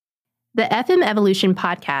The FM Evolution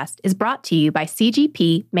podcast is brought to you by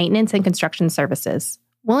CGP Maintenance and Construction Services.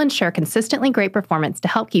 We'll ensure consistently great performance to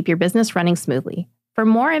help keep your business running smoothly. For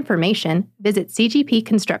more information, visit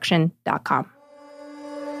cgpconstruction.com.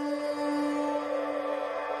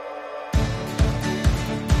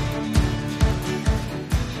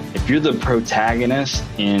 If you're the protagonist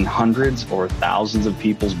in hundreds or thousands of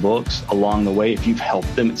people's books along the way, if you've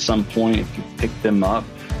helped them at some point, if you've picked them up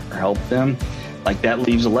or helped them, like that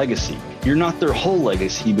leaves a legacy. You're not their whole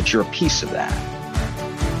legacy, but you're a piece of that.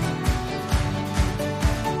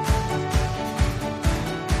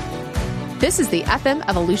 This is the FM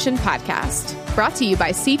Evolution podcast, brought to you by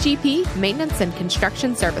CGP Maintenance and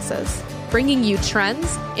Construction Services, bringing you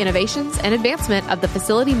trends, innovations, and advancement of the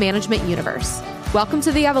facility management universe. Welcome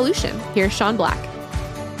to the Evolution. Here's Sean Black.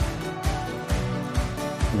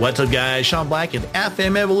 What's up, guys? Sean Black at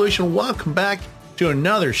FM Evolution. Welcome back to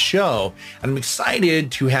another show. I'm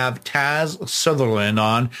excited to have Taz Sutherland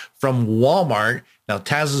on from Walmart. Now,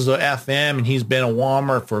 Taz is a FM, and he's been a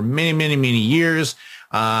Walmart for many years.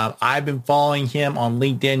 I've been following him on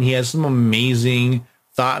LinkedIn. He has some amazing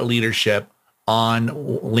thought leadership on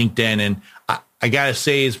LinkedIn, and I gotta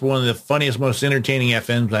say, it's one of the funniest, most entertaining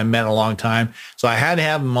FMs I've met in a long time. So I had to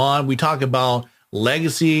have him on. We talk about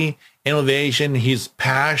legacy, innovation, his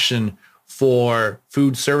passion for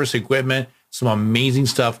food service equipment. Some amazing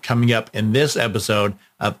stuff coming up in this episode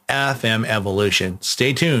of FM Evolution.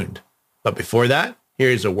 Stay tuned. But before that,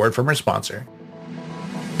 here's a word from our sponsor.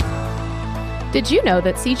 Did you know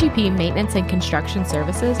that CGP Maintenance and Construction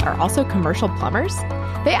Services are also commercial plumbers?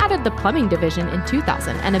 They added the plumbing division in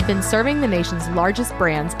 2000 and have been serving the nation's largest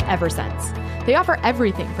brands ever since. They offer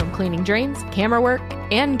everything from cleaning drains, camera work,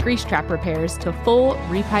 and grease trap repairs to full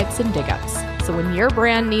repipes and dig-ups. So when your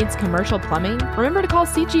brand needs commercial plumbing, remember to call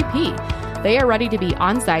CGP. They are ready to be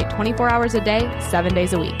on-site 24 hours a day, 7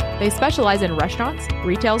 days a week. They specialize in restaurants,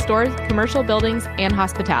 retail stores, commercial buildings, and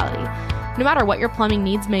hospitality. No matter what your plumbing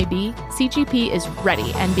needs may be, CGP is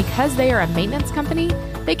ready, and because they are a maintenance company,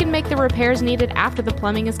 they can make the repairs needed after the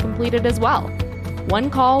plumbing is completed as well. One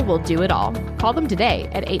call will do it all. Call them today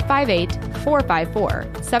at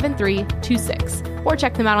 858-454-7326 or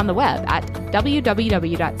check them out on the web at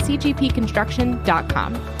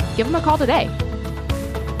www.cgpconstruction.com. Give them a call today.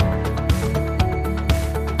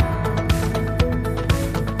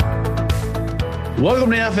 Welcome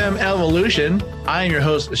to FM Evolution. I am your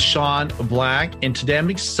host, Sean Black, and today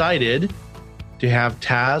I'm excited to have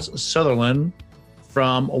Taz Sutherland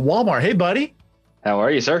from Walmart. Hey, buddy. How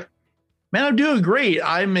are you, sir? Man, I'm doing great.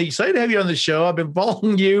 I'm excited to have you on the show. I've been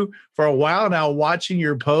following you for a while now, watching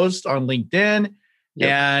your posts on LinkedIn. Yep.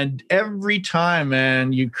 And every time,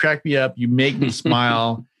 man, you crack me up. You make me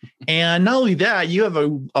smile. And not only that, you have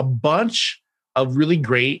a bunch of really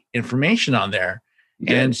great information on there.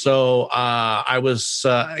 Good. And so I was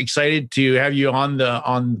excited to have you on the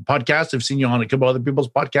podcast. I've seen you on a couple other people's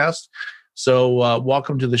podcasts. So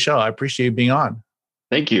welcome to the show. I appreciate you being on.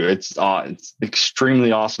 Thank you. It's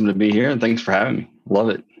extremely awesome to be here, and thanks for having me. Love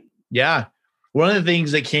it. Yeah. One of the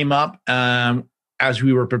things that came up as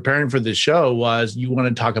we were preparing for the show was you want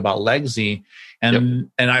to talk about legacy. And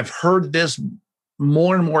I've heard this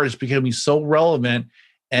more and more. It's becoming so relevant.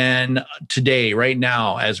 And today, right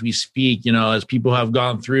now, as we speak, as people have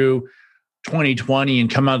gone through 2020 and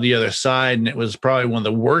come out the other side, and it was probably one of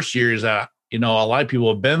the worst years that, a lot of people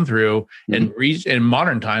have been through in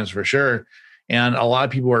modern times for sure. And a lot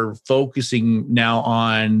of people are focusing now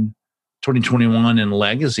on 2021 and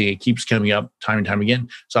legacy. It keeps coming up time and time again.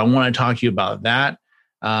 So I want to talk to you about that.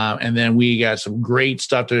 And then we got some great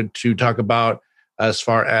stuff to talk about as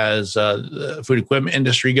far as the food equipment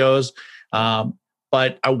industry goes.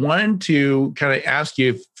 But I wanted to kind of ask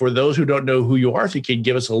you, for those who don't know who you are, if you could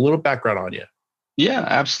give us a little background on you. Yeah,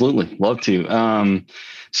 absolutely. Love to.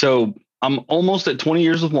 So I'm almost at 20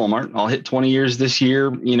 years with Walmart. I'll hit 20 years this year.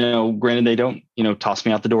 Granted, they don't, toss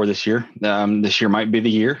me out the door this year. This year might be the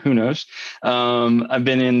year. Who knows? I've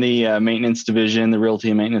been in the maintenance division, the realty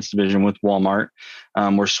and maintenance division with Walmart.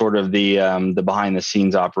 We're sort of the behind the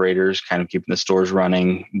scenes operators, kind of keeping the stores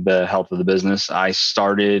running, the health of the business. I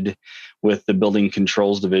started with the building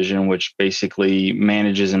controls division, which basically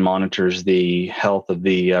manages and monitors the health of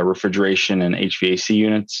the refrigeration and HVAC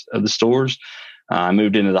units of the stores. I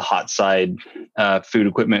moved into the hot side food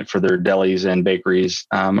equipment for their delis and bakeries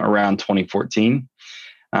around 2014.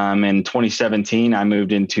 In 2017, I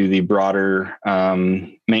moved into the broader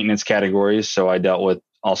maintenance categories. So I dealt with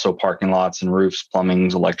also parking lots and roofs,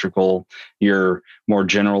 plumbings, electrical, your more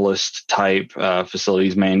generalist type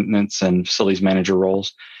facilities maintenance and facilities manager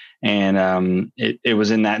roles. And it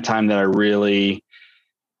was in that time that I really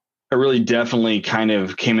I really definitely kind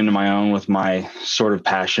of came into my own with my sort of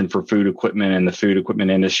passion for food equipment and the food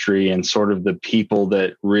equipment industry, and sort of the people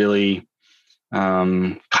that really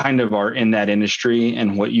kind of are in that industry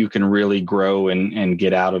and what you can really grow and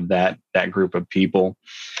get out of that group of people.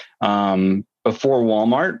 Before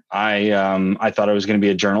Walmart, I thought I was going to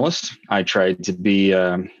be a journalist. I tried to be,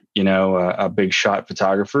 a big shot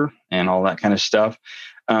photographer and all that kind of stuff.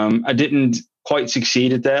 I didn't quite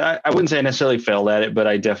succeed at that. I wouldn't say I necessarily failed at it, but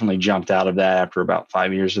I definitely jumped out of that after about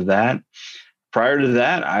 5 years of that. Prior to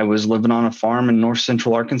that, I was living on a farm in north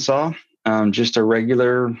central Arkansas, just a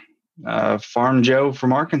regular farm Joe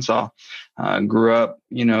from Arkansas. Grew up,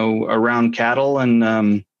 around cattle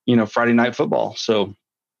and, Friday night football. So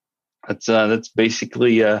that's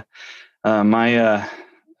basically my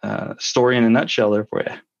story in a nutshell there for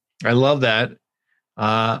you. I love that.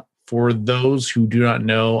 For those who do not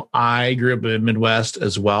know, I grew up in the Midwest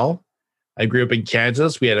as well. I grew up in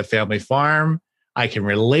Kansas. We had a family farm. I can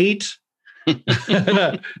relate.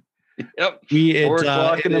 Yep. 4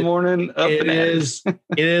 o'clock in the morning. It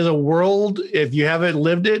is a world, if you haven't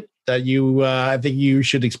lived it, that I think you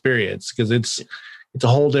should experience, because it's a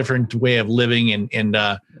whole different way of living and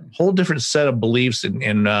a whole different set of beliefs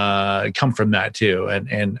and come from that too.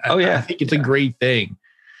 And I think it's a great thing.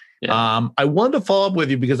 Yeah. I wanted to follow up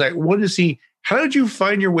with you because I wanted to see, how did you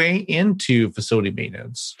find your way into facility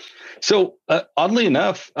maintenance? So oddly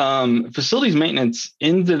enough, facilities maintenance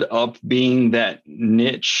ended up being that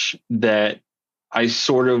niche that I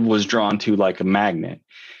sort of was drawn to like a magnet.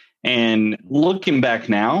 And looking back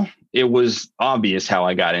now, it was obvious how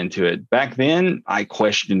I got into it. Back then, I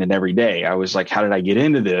questioned it every day. I was like, how did I get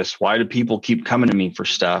into this? Why do people keep coming to me for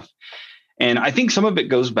stuff? And I think some of it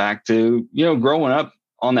goes back to, growing up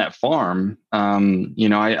on that farm.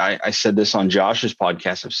 I said this on Josh's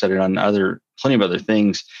podcast. I've said it on plenty of other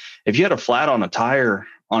things. If you had a flat on a tire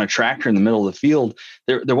on a tractor in the middle of the field,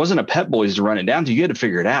 there wasn't a Pep Boys to run it down to. You had to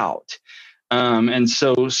figure it out. And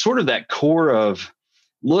so sort of that core of,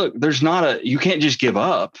 look, you can't just give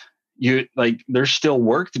up. There's still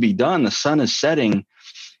work to be done. The sun is setting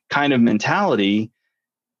kind of mentality.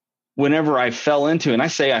 Whenever I fell into, and I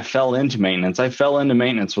say I fell into maintenance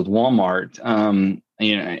with Walmart.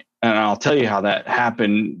 And I'll tell you how that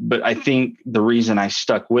happened. But I think the reason I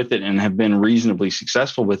stuck with it and have been reasonably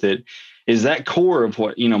successful with it is that core of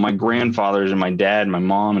what, my grandfathers and my dad and my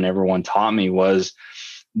mom and everyone taught me was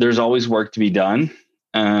there's always work to be done.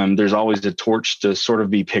 There's always a torch to sort of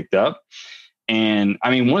be picked up. And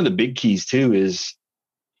I mean, one of the big keys too is,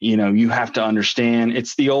 you have to understand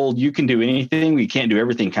it's the old, you can do anything, we can't do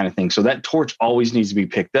everything kind of thing. So that torch always needs to be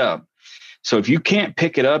picked up. So if you can't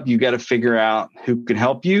pick it up, you got to figure out who can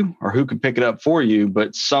help you or who can pick it up for you,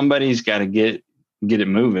 but somebody's got to get it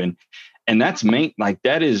moving. And that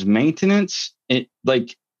is maintenance. If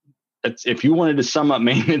you wanted to sum up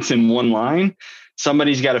maintenance in one line,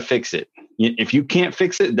 somebody's got to fix it. If you can't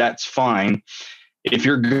fix it, that's fine. If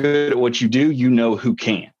you're good at what you do, who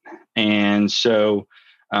can. And so,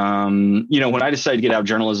 when I decided to get out of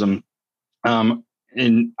journalism,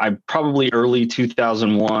 probably early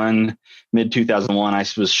 2001, mid 2001, I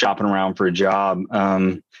was shopping around for a job.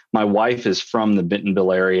 My wife is from the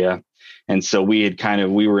Bentonville area. And so we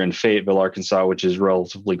were in Fayetteville, Arkansas, which is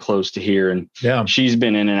relatively close to here. And she's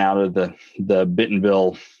been in and out of the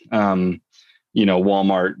Bentonville,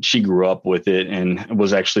 Walmart. She grew up with it and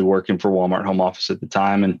was actually working for Walmart home office at the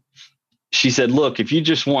time. And she said, look, if you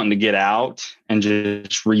just wanting to get out and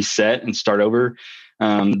just reset and start over,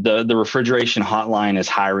 the refrigeration hotline is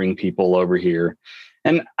hiring people over here.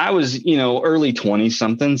 And I was, early 20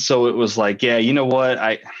 something. So it was like, yeah, you know what?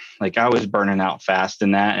 I was burning out fast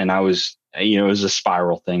in that. And I was, it was a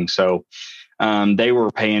spiral thing. So they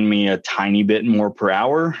were paying me a tiny bit more per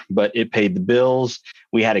hour, but it paid the bills.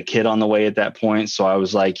 We had a kid on the way at that point. So I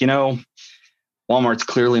was like, Walmart's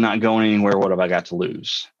clearly not going anywhere. What have I got to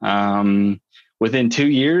lose? Within 2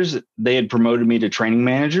 years, they had promoted me to training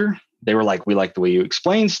manager. They were like, we like the way you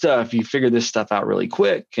explain stuff. You figure this stuff out really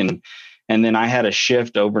quick. And then I had a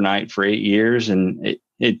shift overnight for 8 years. And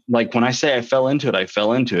it like, when I say I fell into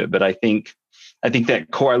it. But I think that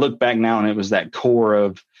core, I look back now and it was that core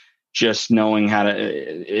of just knowing how to,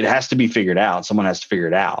 it has to be figured out. Someone has to figure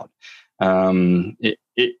it out.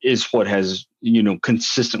 It is what has,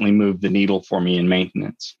 consistently moved the needle for me in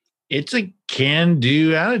maintenance. It's a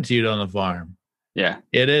can-do attitude on the farm. Yeah,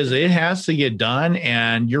 it is. It has to get done.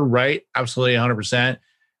 And you're right. Absolutely 100%.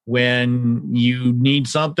 When you need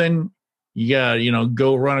something, you got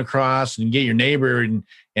go run across and get your neighbor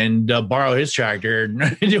and borrow his tractor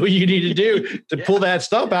and do what you need to do to pull that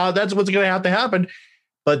stuff out. That's what's going to have to happen.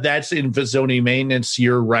 But that's in facility maintenance.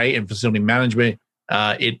 You're right. In facility management,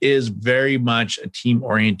 it is very much a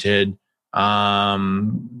team-oriented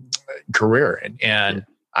career. And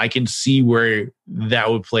I can see where that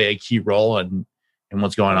would play a key role in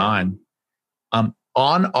what's going on.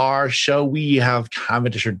 On our show, we have kind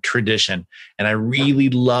of a tradition, and I really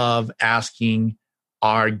love asking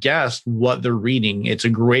our guests what they're reading. It's a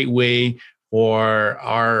great way for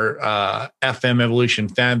our FM Evolution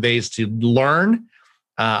fan base to learn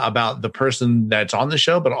about the person that's on the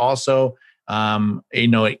show, but also,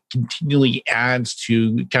 it continually adds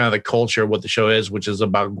to kind of the culture of what the show is, which is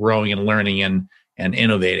about growing and learning and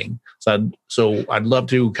innovating. So I'd love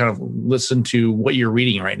to kind of listen to what you're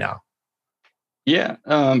reading right now. Yeah.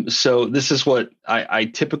 So this is what I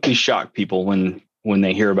typically shock people when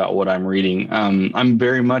they hear about what I'm reading. I'm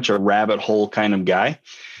very much a rabbit hole kind of guy.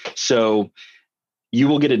 So you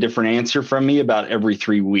will get a different answer from me about every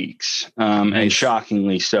 3 weeks. And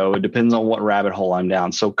shockingly so, it depends on what rabbit hole I'm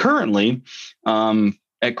down. So currently,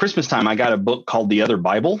 at Christmas time, I got a book called The Other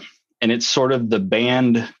Bible, and it's sort of the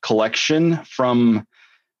banned collection from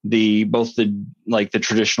both the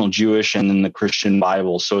traditional Jewish and then the Christian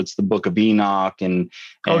Bible. So it's the Book of Enoch and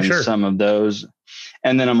some of those.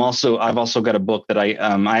 And then I've also got a book that I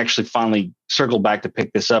actually finally circled back to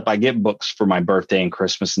pick this up. I get books for my birthday and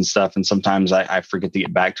Christmas and stuff, and sometimes I forget to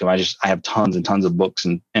get back to them. I have tons and tons of books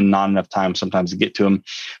and not enough time sometimes to get to them.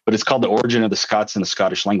 But it's called The Origin of the Scots in the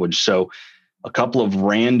Scottish Language. So a couple of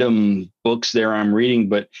random books there I'm reading,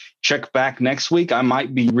 but check back next week. I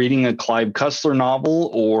might be reading a Clive Cussler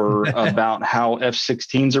novel or about how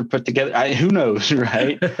F-16s are put together. Who knows,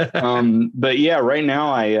 right? But yeah, right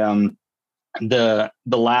now the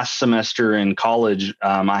last semester in college,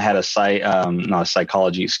 I had not a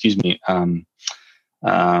psychology, excuse me.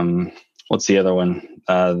 What's the other one?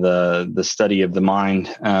 The study of the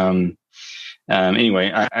mind.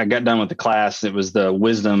 Anyway, I got done with the class. It was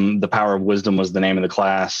the power of wisdom was the name of the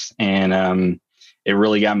class. And it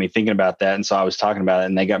really got me thinking about that. And so I was talking about it,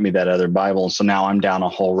 and they got me that other Bible. And so now I'm down a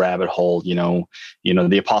whole rabbit hole,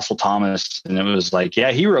 the Apostle Thomas. And it was like,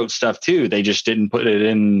 yeah, he wrote stuff too. They just didn't put it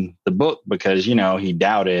in the book because, he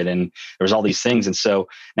doubted, and there was all these things. And so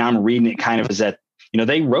now I'm reading it kind of as that,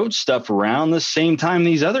 they wrote stuff around the same time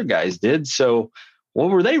these other guys did. So what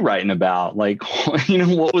were they writing about? Like,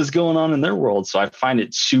 what was going on in their world? So I find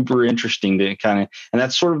it super interesting to and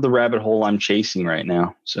that's sort of the rabbit hole I'm chasing right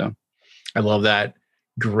now. So I love that.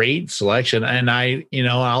 Great selection. And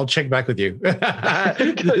I'll check back with you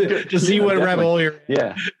to see what rabbit hole you're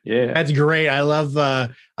in. Yeah. That's great. I love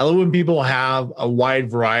when people have a wide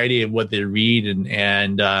variety of what they read,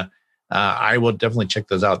 and I will definitely check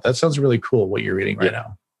those out. That sounds really cool what you're reading right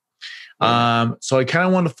now. So I kind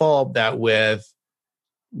of want to follow up that with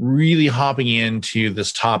really hopping into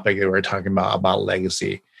this topic that we're talking about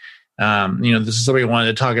legacy. This is something I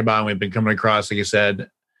wanted to talk about, and we've been coming across, like I said,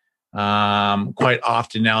 quite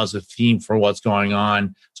often now as a theme for what's going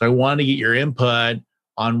on. So I wanted to get your input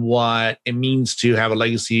on what it means to have a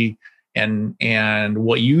legacy, and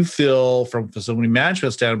what you feel from a facility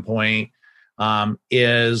management standpoint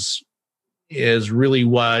is really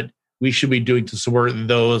what we should be doing to support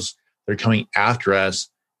those that are coming after us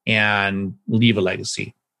and leave a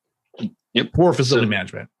legacy. Yep. For facility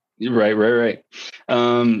management. Right.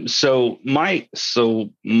 So my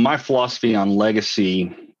philosophy on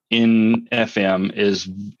legacy in FM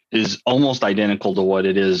is almost identical to what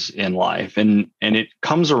it is in life. And it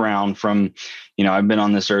comes around from, I've been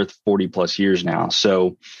on this earth 40 plus years now.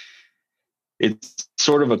 So it's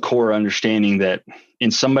sort of a core understanding that in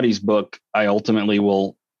somebody's book, I ultimately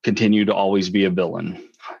will continue to always be a villain.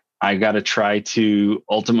 I got to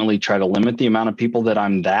ultimately try to limit the amount of people that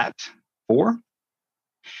I'm that for.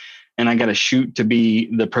 And I got to shoot to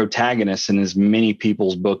be the protagonist in as many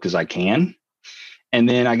people's book as I can. And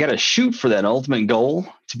then I got to shoot for that ultimate goal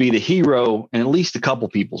to be the hero in at least a couple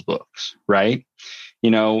people's books, right?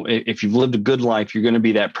 If you've lived a good life, you're going to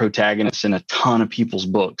be that protagonist in a ton of people's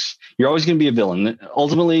books. You're always going to be a villain.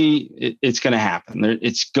 Ultimately, it's going to happen.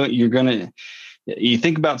 You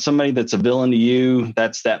think about somebody that's a villain to you,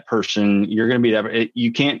 that's that person. You're going to be that.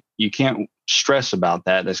 You can't stress about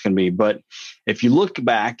that. That's going to be. But if you look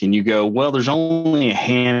back and you go, well, there's only a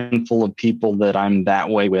handful of people that I'm that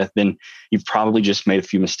way with, then you've probably just made a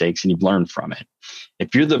few mistakes and you've learned from it.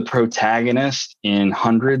 If you're the protagonist in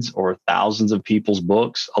hundreds or thousands of people's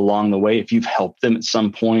books along the way, if you've helped them at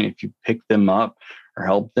some point, if you pick them up or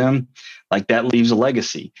help them, like that leaves a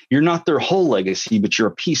legacy. You're not their whole legacy, but you're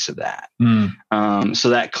a piece of that. So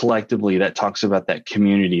that collectively, that talks about that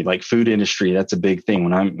community, like food industry. That's a big thing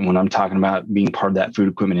when I'm talking about being part of that food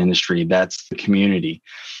equipment industry. That's the community.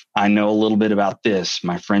 I know a little bit about this.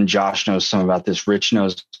 My friend Josh knows some about this. Rich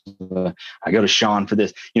knows. I go to Sean for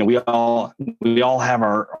this. We all have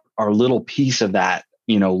our little piece of that,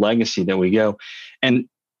 legacy that we go. And,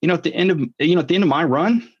 at the end of my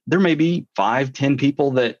run, there may be 5-10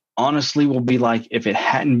 people that honestly will be like, if it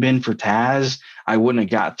hadn't been for Taz, I wouldn't have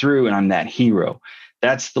got through, and I'm that hero.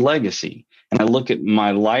 That's the legacy. And I look at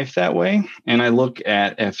my life that way, and I look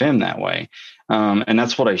at FM that way. And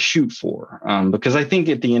that's what I shoot for. Because I think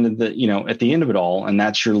at the end of it all, and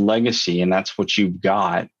that's your legacy and that's what you've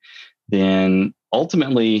got, then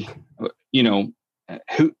ultimately,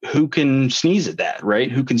 who can sneeze at that,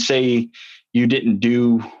 right? Who can say you didn't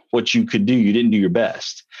do what you could do? You didn't do your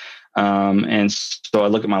best. And so I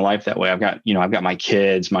look at my life that way. I've got my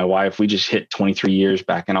kids, my wife. We just hit 23 years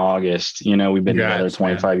back in August. We've been together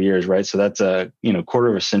 25 years, right? So that's a quarter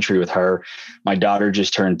of a century with her. My daughter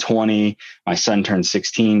just turned 20. My son turned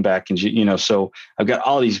 16 back in, so I've got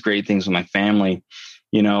all these great things with my family,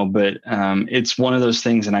 but it's one of those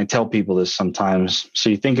things. And I tell people this sometimes. So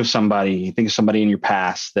you think of somebody in your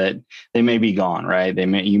past that they may be gone, right?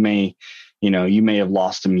 You may have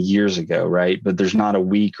lost them years ago, right? But there's not a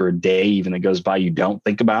week or a day even that goes by you don't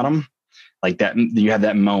think about them. Like that, you have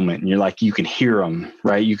that moment and you're like, you can hear them,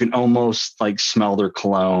 right? You can almost like smell their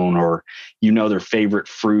cologne, or their favorite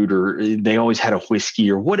fruit, or they always had a whiskey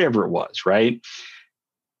or whatever it was, right?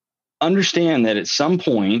 Understand that at some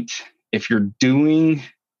point, if you're doing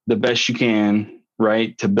the best you can,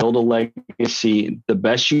 right, to build a legacy, the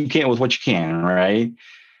best you can with what you can, right?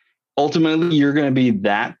 Ultimately, you're going to be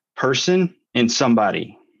that person in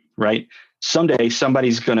somebody, right? Someday somebody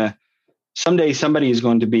is going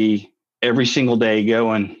to be every single day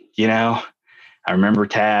going, I remember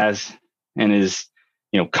Taz and his,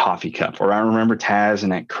 coffee cup, or I remember Taz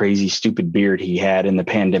and that crazy stupid beard he had in the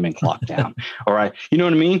pandemic lockdown. Or you know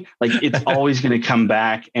what I mean? Like it's always going to come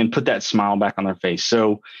back and put that smile back on their face.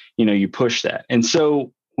 So, you push that. And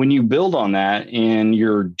so when you build on that in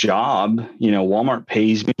your job, Walmart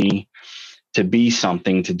pays me to be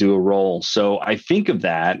something, to do a role. So I think of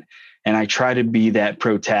that and I try to be that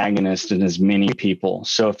protagonist in as many people.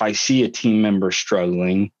 So if I see a team member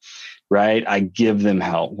struggling, right, I give them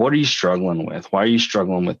help. What are you struggling with? Why are you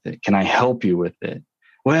struggling with it? Can I help you with it?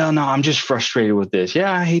 Well, no, I'm just frustrated with this.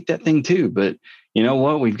 Yeah, I hate that thing too. But you know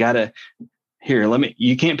what? We've got to,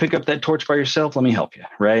 you can't pick up that torch by yourself. Let me help you,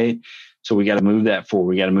 right? So we got to move that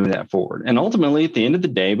forward. And ultimately, at the end of the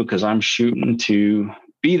day, because I'm shooting to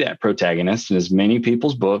be that protagonist in as many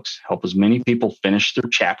people's books, help as many people finish their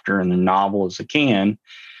chapter and their novel as I can,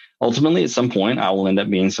 ultimately, at some point, I will end up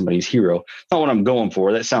being somebody's hero. It's not what I'm going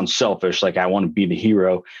for. That sounds selfish, like I want to be the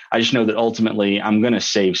hero. I just know that ultimately I'm going to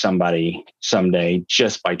save somebody someday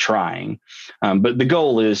just by trying. But the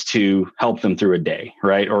goal is to help them through a day,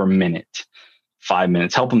 right? Or a minute, 5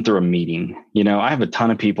 minutes, help them through a meeting. I have a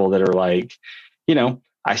ton of people that are like,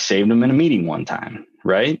 I saved them in a meeting one time,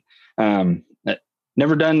 right?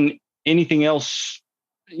 Never done anything else,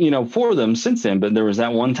 for them since then. But there was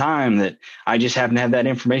that one time that I just happened to have that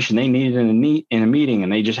information they needed in a meeting,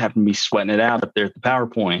 and they just happened to be sweating it out up there at the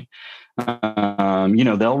PowerPoint.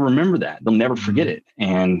 They'll remember that. They'll never forget it.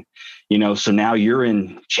 And, so now you're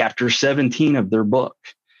in chapter 17 of their book.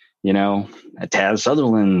 Taz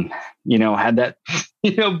Sutherland, had that,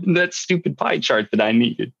 that stupid pie chart that I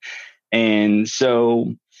needed. And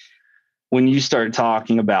so when you start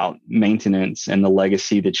talking about maintenance and the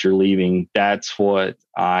legacy that you're leaving, that's what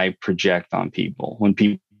I project on people. When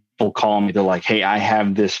people call me, they're like, hey, I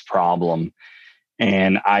have this problem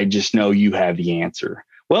and I just know you have the answer.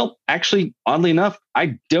 Well, actually, oddly enough,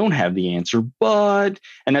 I don't have the answer, and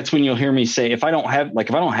that's when you'll hear me say, if I don't have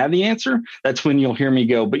the answer, that's when you'll hear me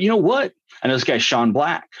go, but you know what? I know this guy, Sean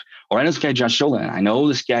Black, or I know this guy, Josh Dolan. I know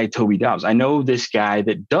this guy, Toby Dobbs. I know this guy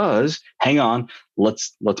that does. Hang on.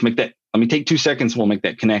 Let's make that. Let me take 2 seconds. We'll make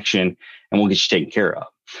that connection and we'll get you taken care of.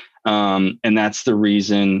 And that's the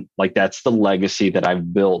reason, that's the legacy that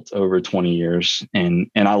I've built over 20 years. And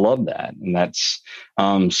I love that. And that's,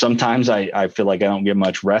 sometimes I feel like I don't get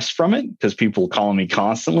much rest from it because people call me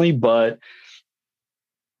constantly, but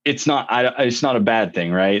it's not a bad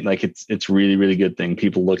thing, right? Like it's really, really good thing.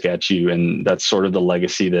 People look at you, and that's sort of the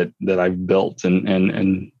legacy that I've built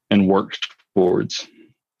and worked towards.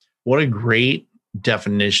 What a great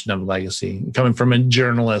definition of legacy coming from a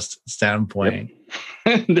journalist standpoint.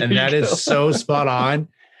 Yep. And that is so spot on.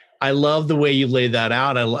 I love the way you laid that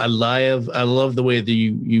out. I love the way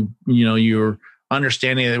that you're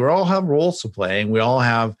understanding that we all have roles to play, and we all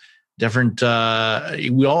have different,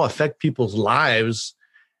 we all affect people's lives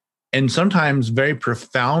in sometimes very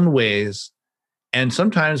profound ways. And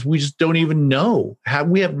sometimes we just don't even know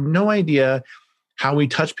we have no idea how we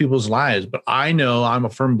touch people's lives. But I know I'm a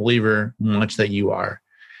firm believer, much that you are,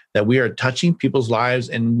 that we are touching people's lives,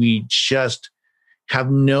 and we just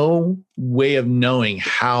have no way of knowing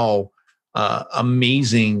how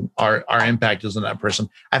amazing our impact is on that person.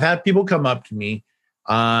 I've had people come up to me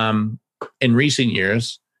in recent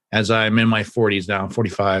years, as I'm in my 40s now,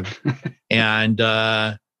 45, and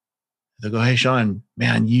they'll go, "Hey, Sean,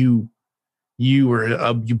 man, you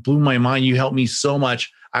blew my mind. You helped me so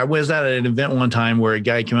much. I was at an event one time where a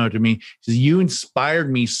guy came up to me, he says, you inspired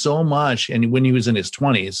me so much." And when he was in his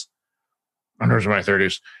 20s, I was in my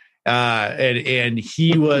 30s, and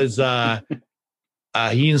he was,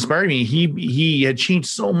 he inspired me. He had changed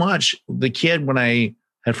so much. The kid, when I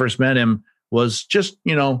had first met him, was just,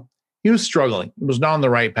 he was struggling. He was not on the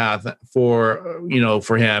right path for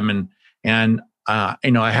him. And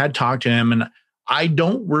I had talked to him, and I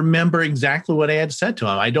don't remember exactly what I had said to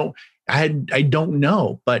him. I don't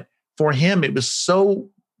know, but for him, it was so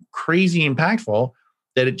crazy impactful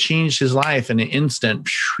that it changed his life in an instant.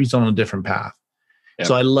 He's on a different path. Yeah.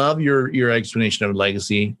 So I love your explanation of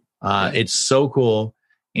legacy. It's so cool.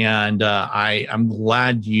 And I'm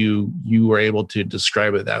glad you were able to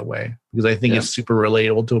describe it that way, because I think it's super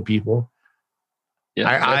relatable to people.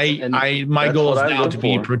 Yeah, my goal is now to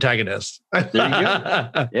be protagonist. There you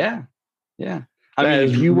go. Yeah. I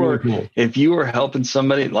mean, if you were helping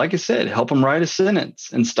somebody, like I said, help them write a sentence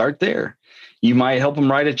and start there. You might help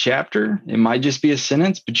them write a chapter. It might just be a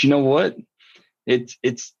sentence, but you know what?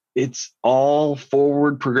 It's all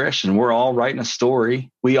forward progression. We're all writing a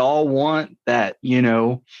story. We all want that,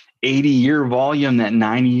 80-year volume, that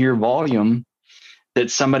 90-year volume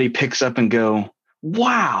that somebody picks up and go,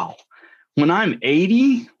 wow, when I'm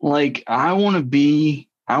 80, I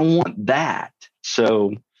want that.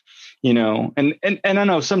 So, and I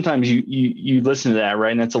know sometimes you listen to that,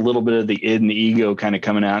 right? And that's a little bit of the id and the ego kind of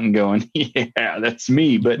coming out and going, yeah, that's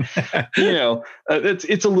me. But,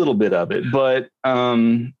 it's a little bit of it. But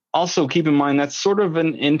also keep in mind, that's sort of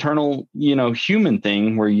an internal, human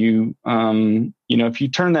thing where you, if you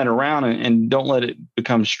turn that around and don't let it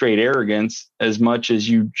become straight arrogance as much as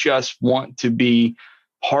you just want to be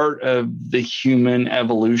part of the human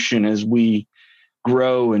evolution as we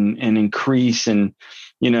grow and increase. And,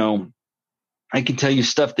 I can tell you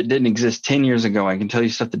stuff that didn't exist 10 years ago. I can tell you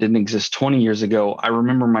stuff that didn't exist 20 years ago. I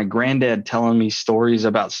remember my granddad telling me stories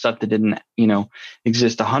about stuff that didn't,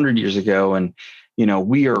 exist 100 years ago. And,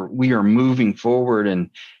 we are moving forward.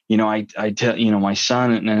 And, I tell, my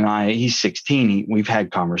son and I, he's 16. We've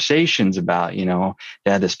had conversations about,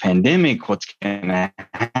 Dad, this pandemic, what's going to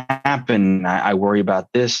happen? I worry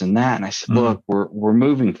about this and that. And I said, look, we're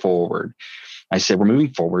moving forward. I said, we're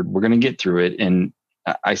moving forward. We're going to get through it. And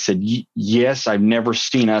I said, yes, I've never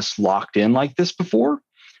seen us locked in like this before.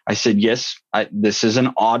 I said, yes, this is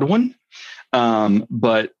an odd one,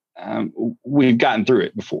 but we've gotten through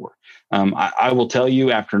it before. I will tell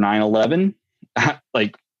you, after 9/11,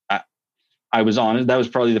 I was honest. That was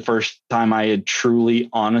probably the first time I had truly,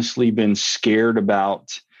 honestly been scared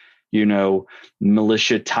about,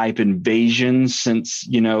 militia type invasions since,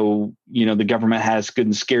 the government has good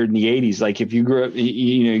and scared in the 80s. Like if you grew up,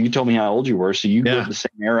 you told me how old you were. So you grew up the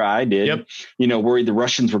same era I did, worried the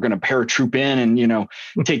Russians were going to paratroop in and,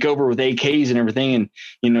 take over with AKs and everything.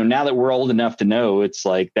 And, now that we're old enough to know, it's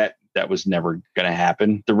like that was never going to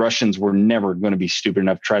happen. The Russians were never going to be stupid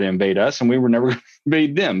enough to try to invade us, and we were never going to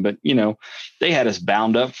invade them. But, they had us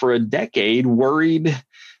bound up for a decade, worried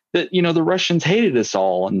that, the Russians hated us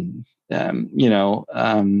all. And,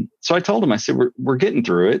 so I told him, I said, we're getting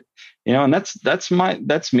through it, and that's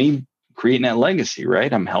me creating that legacy,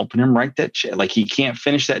 right? I'm helping him write that. He can't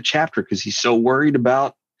finish that chapter because he's so worried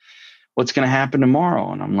about what's going to happen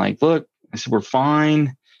tomorrow. And I'm like, look, I said, we're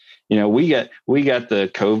fine. We got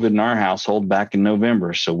the COVID in our household back in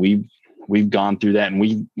November. So we've gone through that, and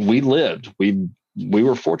we lived. We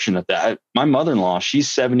were fortunate that my mother-in-law,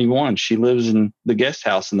 she's 71. She lives in the guest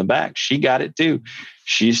house in the back. She got it too.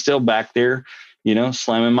 She's still back there,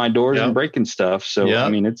 slamming my doors and breaking stuff. So, I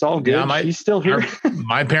mean, it's all good. Yeah, she's still here.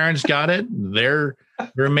 My parents got it. They're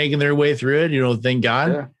making their way through it, thank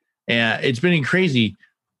God. Yeah. And it's been crazy.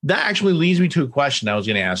 That actually leads me to a question I was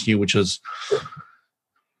going to ask you, which is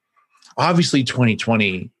obviously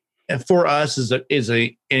 2020 for us is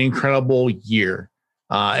an incredible year.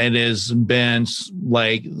 It has been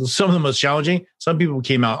some of the most challenging. Some people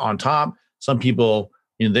came out on top. Some people,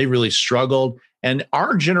 they really struggled. And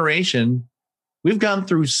our generation, we've gone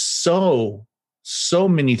through so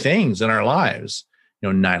many things in our lives.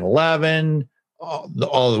 9/11,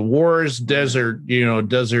 all the wars, Desert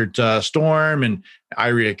Storm, and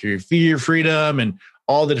Iraqi Freedom, and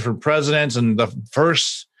all the different presidents, and the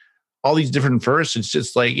first all these different firsts. It's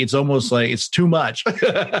just like, it's almost like it's too much.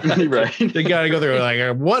 Right. They got to go through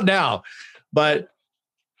like, what now? But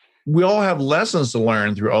we all have lessons to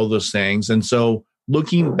learn through all those things. And so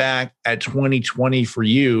looking back at 2020 for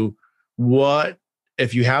you, what,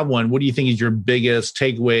 if you have one, what do you think is your biggest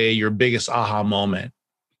takeaway, your biggest aha moment?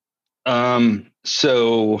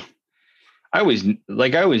 So I always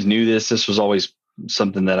knew this was always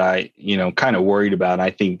something that I, kind of worried about.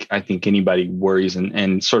 I think anybody worries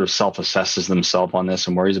and sort of self-assesses themselves on this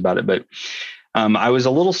and worries about it. But I was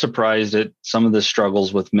a little surprised at some of the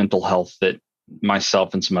struggles with mental health that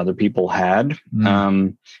myself and some other people had.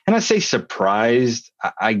 And I say surprised,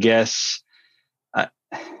 I guess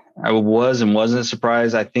I was and wasn't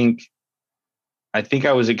surprised. I think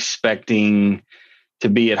I was expecting to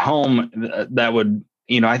be at home. That would,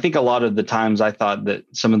 I think a lot of the times I thought that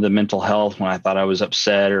some of the mental health, when I thought I was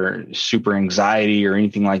upset or super anxiety or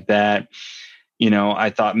anything like that, I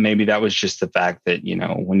thought maybe that was just the fact that,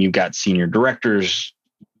 when you got senior directors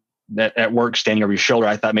that at work standing over your shoulder,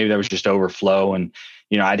 I thought maybe that was just overflow and,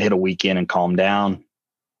 I'd hit a weekend and calm down.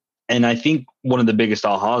 And I think one of the biggest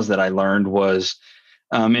ahas that I learned was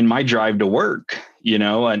in my drive to work,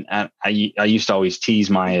 and I used to always tease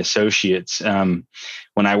my associates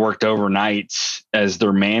when I worked overnights as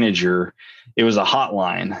their manager, it was a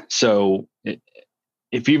hotline. So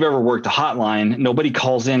if you've ever worked a hotline, nobody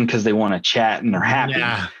calls in because they want to chat and they're happy.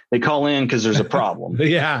 Yeah. They call in because there's a problem.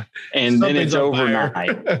 Yeah. And then it's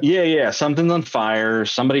overnight. Yeah. Something's on fire.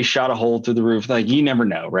 Somebody shot a hole through the roof. Like, you never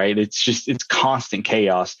know, right? It's constant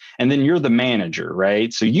chaos. And then you're the manager,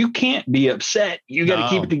 right? So you can't be upset. You got to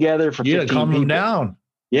keep it together for 15 people. Calm them down.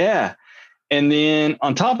 Yeah. And then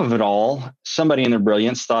on top of it all, somebody in their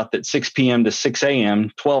brilliance thought that 6 p.m. to 6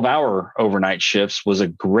 a.m., 12-hour overnight shifts was a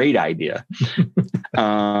great idea.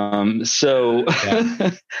 So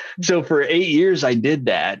for 8 years, I did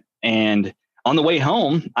that. And on the way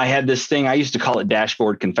home, I had this thing, I used to call it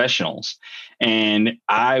dashboard confessionals. And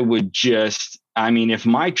I would if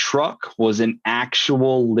my truck was an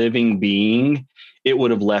actual living being, it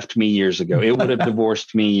would have left me years ago. It would have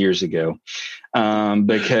divorced me years ago.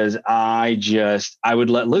 Because I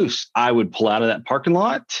would let loose. I would pull out of that parking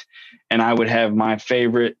lot and I would have my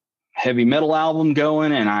favorite heavy metal album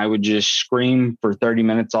going and I would just scream for 30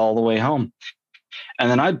 minutes all the way home.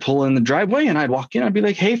 And then I'd pull in the driveway and I'd walk in. I'd be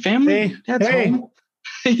like, hey, family, Dad's home.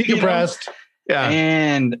 Decompressed. Yeah.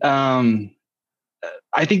 And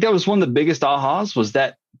I think that was one of the biggest ahas was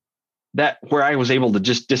that where I was able to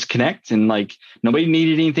just disconnect and like nobody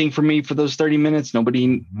needed anything from me for those 30 minutes.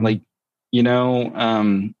 Nobody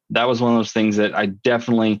that was one of those things that I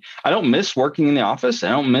don't miss working in the office. I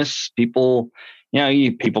don't miss people,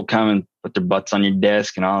 people come and put their butts on your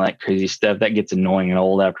desk and all that crazy stuff. That gets annoying and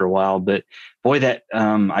old after a while, but boy, that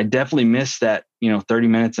I definitely miss that, 30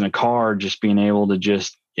 minutes in a car, just being able to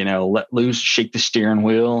just, let loose, shake the steering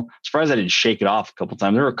wheel. Surprised I didn't shake it off a couple of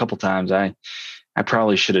times. There were a couple of times I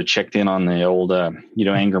probably should have checked in on the old,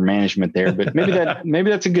 anger management there, but maybe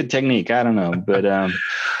that's a good technique. I don't know, but,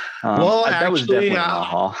 well, that actually, was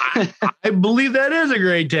definitely I believe that is a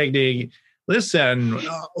great technique. Listen,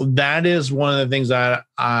 that is one of the things that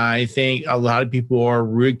I think a lot of people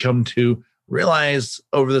are come to realize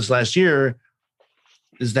over this last year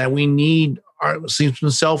is that we need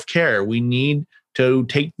some self-care. We need to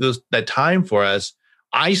take that time for us.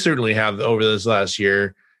 I certainly have over this last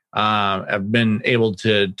year. I've been able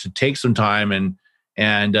to take some time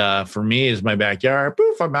and for me is my backyard.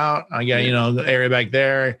 Poof, I'm out. I got, the area back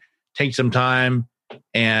there. Take some time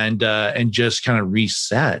and just kind of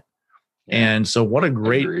reset. And so what a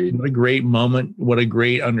great moment. What a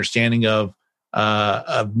great understanding of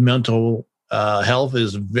mental health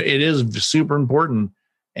is. It is super important.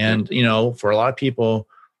 And, for a lot of people,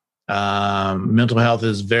 mental health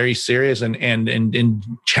is very serious and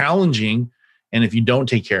challenging. And if you don't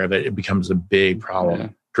take care of it, it becomes a big problem. Yeah.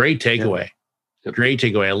 Great takeaway. Yep. Great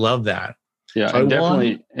takeaway. I love that. Yeah, so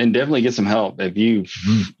definitely get some help if you.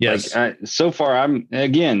 Yes. So far,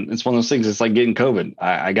 it's one of those things. It's like getting COVID.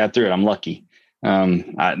 I got through it. I'm lucky.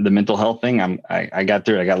 The mental health thing. I got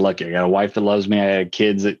through it. I got lucky. I got a wife that loves me. I had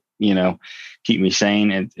kids that keep me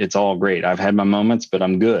sane. And it's all great. I've had my moments, but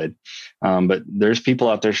I'm good. But there's people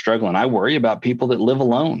out there struggling. I worry about people that live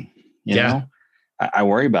alone. You know, I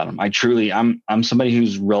worry about them. I'm somebody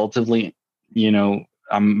who's relatively,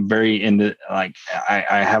 I'm very into I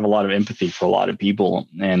have a lot of empathy for a lot of people,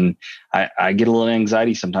 and I get a little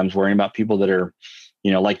anxiety sometimes worrying about people that are,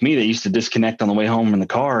 like me, that used to disconnect on the way home in the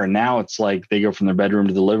car, and now it's like they go from their bedroom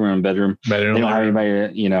to the living room, They don't have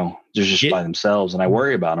anybody, they're just by themselves, and I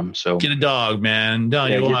worry about them. So get a dog, man.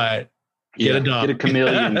 Get a dog. Get a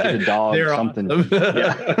chameleon, get a dog, something.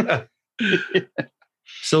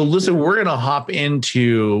 So listen, we're going to hop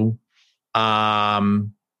into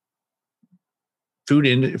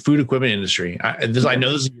food equipment industry. I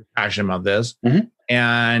know this is your passion about this,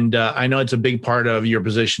 and I know it's a big part of your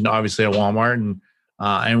position, obviously at Walmart,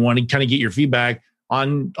 and want to kind of get your feedback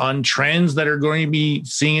on trends that are going to be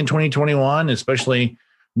seeing in 2021, especially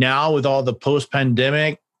now with all the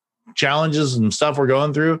post-pandemic challenges and stuff we're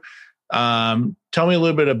going through. Tell me a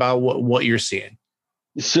little bit about what you're seeing.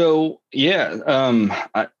 So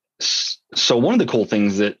so one of the cool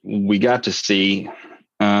things that we got to see,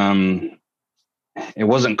 it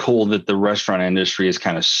wasn't cool that the restaurant industry has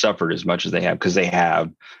kind of suffered as much as they have, because they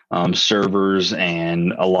have servers,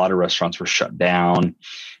 and a lot of restaurants were shut down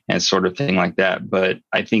and sort of thing like that. But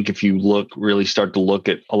I think if you start to look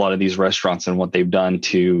at a lot of these restaurants and what they've done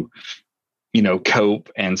to, cope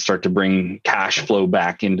and start to bring cash flow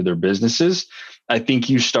back into their businesses, I think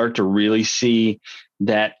you start to really see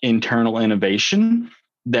that internal innovation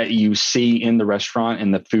that you see in the restaurant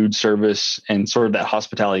and the food service and sort of that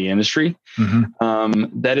hospitality industry.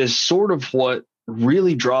 That is sort of what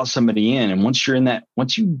really draws somebody in. And once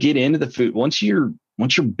you get into the food, once you're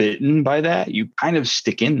bitten by that, you kind of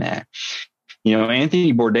stick in that.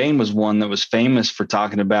 Anthony Bourdain was one that was famous for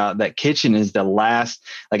talking about that kitchen is the last,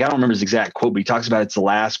 I don't remember his exact quote, but he talks about it's the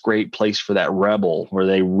last great place for that rebel where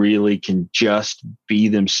they really can just be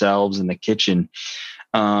themselves in the kitchen.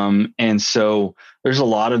 And so there's a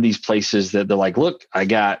lot of these places that they're like, look, I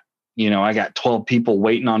got 12 people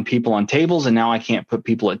waiting on people on tables, and now I can't put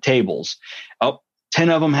people at tables. 10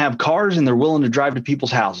 of them have cars and they're willing to drive to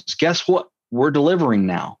people's houses. Guess what? We're delivering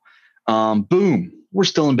now. Boom, we're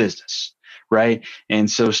still in business. Right.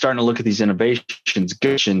 And so starting to look at these innovations,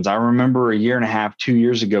 kitchens. I remember a year and a half, 2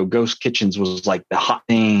 years ago, ghost kitchens was like the hot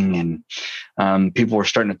thing. And people were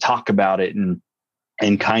starting to talk about it and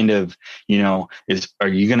kind of, are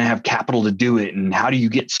you going to have capital to do it? And how do you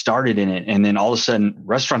get started in it? And then all of a sudden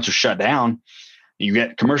restaurants are shut down. You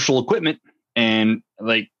get commercial equipment and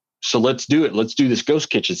so let's do it. Let's do this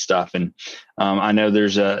ghost kitchen stuff. And I know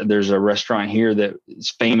there's a restaurant here that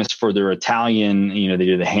is famous for their Italian, they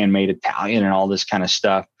do the handmade Italian and all this kind of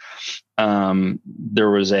stuff. There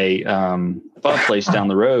was a pub place down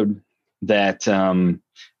the road that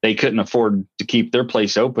they couldn't afford to keep their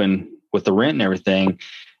place open with the rent and everything.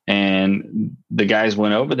 And the guys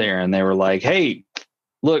went over there and they were like, hey,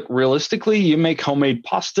 look, realistically, you make homemade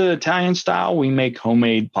pasta Italian style. We make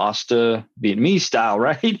homemade pasta Vietnamese style,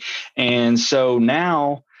 right? And so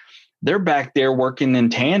now they're back there working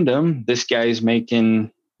in tandem. This guy's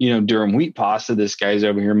making, durum wheat pasta. This guy's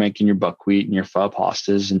over here making your buckwheat and your pho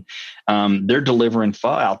pastas. And they're delivering pho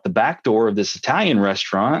out the back door of this Italian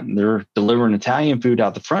restaurant. They're delivering Italian food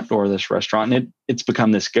out the front door of this restaurant. And it's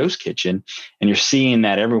become this ghost kitchen. And you're seeing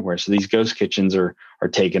that everywhere. So these ghost kitchens are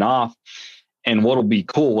taking off. And what'll be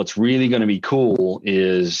cool, what's really going to be cool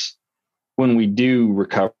is when we do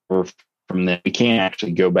recover from that, we can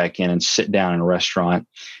actually go back in and sit down in a restaurant.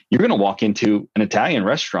 You're going to walk into an Italian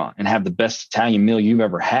restaurant and have the best Italian meal you've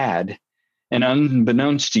ever had. And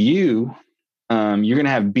unbeknownst to you, you're going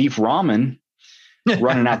to have beef ramen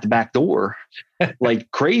running out the back door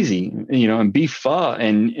like crazy, and beef pho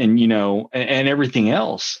and everything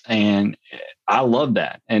else. And I love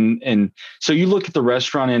that. And so you look at the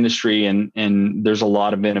restaurant industry and there's a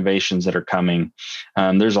lot of innovations that are coming.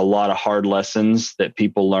 There's a lot of hard lessons that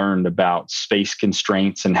people learned about space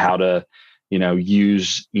constraints and how to,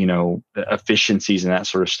 use, efficiencies and that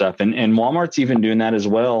sort of stuff. And Walmart's even doing that as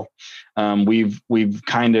well. We've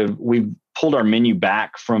pulled our menu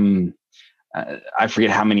back from, I forget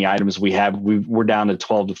how many items we have. We're down to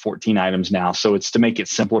 12 to 14 items now. So it's to make it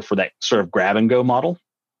simpler for that sort of grab and go model.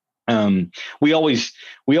 We always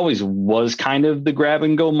was kind of the grab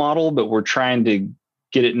and go model, but we're trying to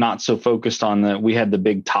get it not so focused on we had the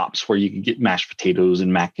big tops where you could get mashed potatoes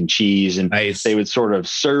and mac and cheese and nice. They would sort of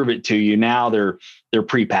serve it to you. Now they're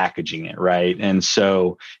pre-packaging it. Right. And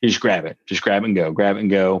so you just grab it and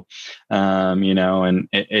go, and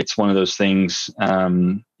it's one of those things.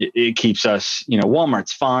 It keeps us,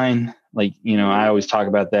 Walmart's fine. I always talk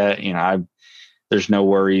about that. There's no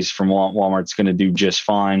worries from Walmart's going to do just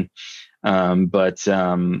fine. But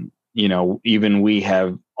even we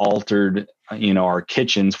have altered, our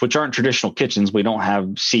kitchens, which aren't traditional kitchens. We don't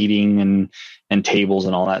have seating and tables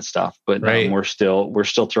and all that stuff, but right. We're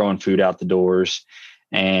still throwing food out the doors.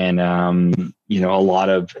 And, a lot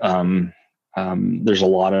of, there's a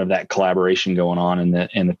lot of that collaboration going on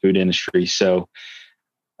in the food industry. So,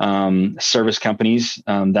 service companies,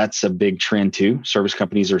 that's a big trend too. Service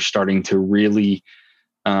companies are starting to really,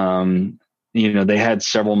 they had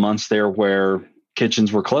several months there where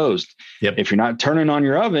kitchens were closed. Yep. If you're not turning on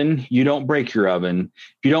your oven, you don't break your oven.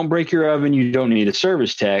 If you don't break your oven, you don't need a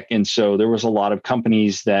service tech. And so there was a lot of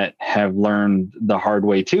companies that have learned the hard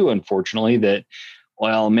way too, unfortunately, that,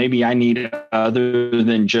 well, maybe I need other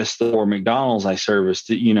than just the 4 McDonald's I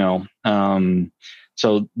serviced,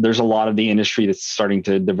 so there's a lot of the industry that's starting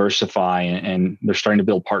to diversify, and they're starting to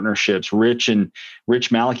build partnerships. Rich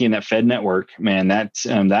Malachy and that Fed network, man, that's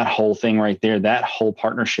that whole thing right there. That whole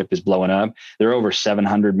partnership is blowing up. There are over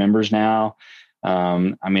 700 members now.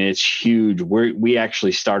 It's huge. We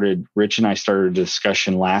actually Rich and I started a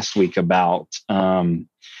discussion last week about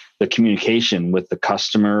the communication with the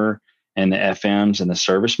customer and the FMs and the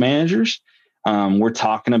service managers. We're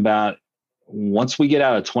talking about, once we get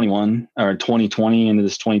out of 21 or 2020 into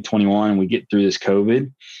this 2021 and we get through this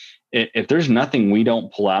COVID, if there's nothing we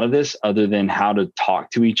don't pull out of this other than how to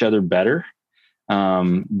talk to each other better,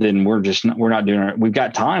 then we're not doing it. We've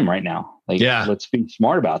got time right now. Let's be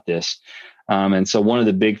smart about this. And so one of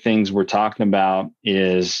the big things we're talking about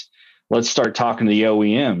is, let's start talking to the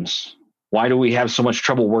OEMs. Why do we have so much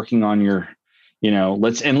trouble working on your,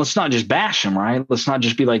 let's not just bash them, right? Let's not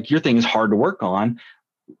just be like, your thing is hard to work on.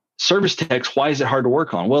 Service techs, why is it hard to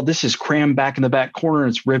work on? Well, this is crammed back in the back corner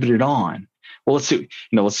and it's riveted on. Well,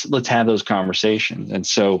 let's have those conversations. And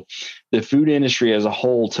so the food industry as a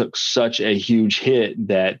whole took such a huge hit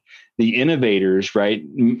that the innovators, right?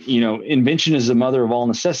 Invention is the mother of all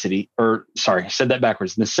necessity, or sorry, I said that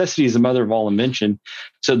backwards. Necessity is the mother of all invention.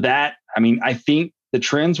 So I think the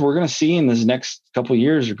trends we're going to see in this next couple of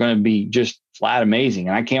years are going to be just flat amazing.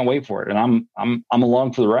 And I can't wait for it. And I'm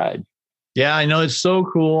along for the ride. Yeah, I know, it's so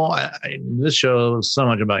cool. This shows so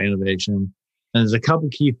much about innovation. And there's a couple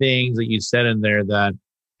key things that you said in there that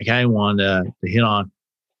I kind of wanted to hit on.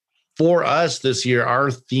 For us this year,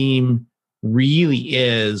 our theme really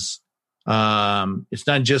is, it's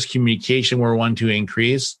not just communication we're wanting to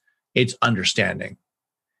increase, it's understanding.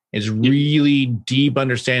 It's really deep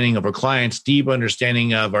understanding of our clients, deep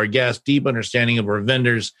understanding of our guests, deep understanding of our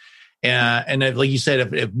vendors. And like you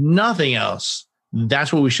said, if nothing else,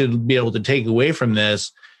 that's what we should be able to take away from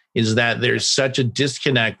this, is that there's such a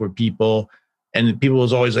disconnect where people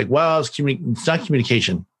is always like, well, it's not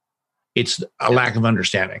communication. It's a lack of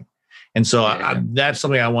understanding. And so that's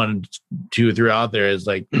something I wanted to throw out there, is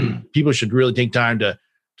like, people should really take time to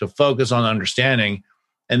focus on understanding.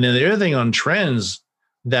 And then the other thing on trends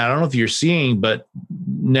that I don't know if you're seeing, but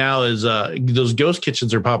now is those ghost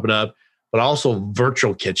kitchens are popping up, but also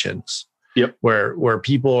virtual kitchens. Yep. Where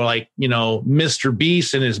people are like, Mr.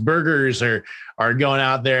 Beast and his burgers are going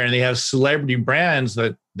out there, and they have celebrity brands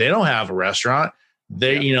that they don't have a restaurant.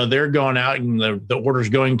 They're going out, and the order's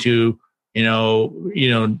going to,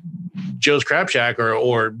 Joe's Crab Shack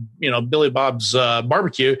or Billy Bob's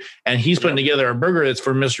barbecue, and he's putting together a burger that's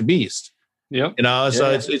for Mr. Beast. Yep. So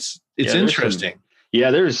it's interesting.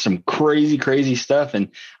 There's some crazy stuff. And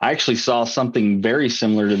I actually saw something very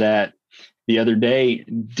similar to that the other day.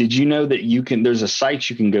 Did you know that there's a site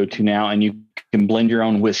you can go to now and you can blend your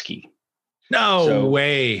own whiskey? No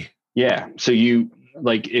way. Yeah. So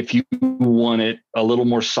if you want it a little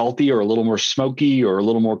more salty or a little more smoky or a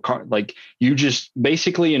little more you just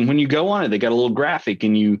basically, and when you go on it, they got a little graphic,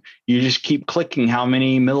 and you just keep clicking how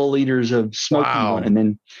many milliliters of smoke you want. And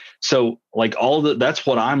then, so that's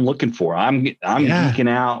what I'm looking for. I'm geeking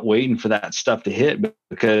out, waiting for that stuff to hit,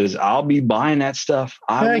 because I'll be buying that stuff.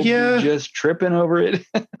 I will be just tripping over it.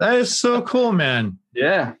 That is so cool, man.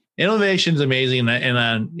 Yeah. Innovation is amazing.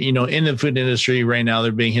 And in the food industry right now,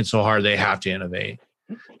 they're being hit so hard, they have to innovate.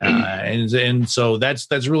 And so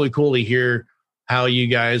that's really cool to hear how you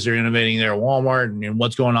guys are innovating there at Walmart, and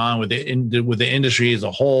what's going on with the industry as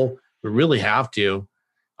a whole. We really have to.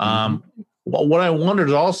 What I wondered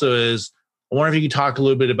also is, I wonder if you could talk a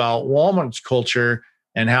little bit about Walmart's culture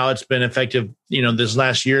and how it's been effective, this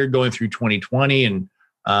last year going through 2020 and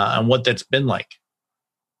what that's been like.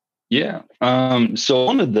 Yeah. So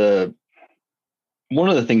one of the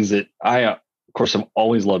things that I, of course, have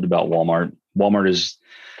always loved about Walmart's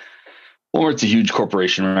a huge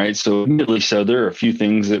corporation, right? So admittedly, there are a few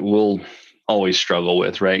things that we'll always struggle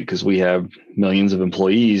with, right? Because we have millions of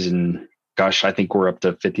employees, and gosh, I think we're up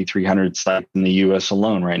to 5,300 sites in the U.S.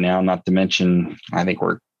 alone right now. Not to mention, I think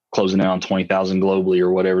we're closing in on 20,000 globally,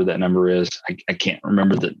 or whatever that number is. I can't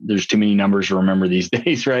remember that. There's too many numbers to remember these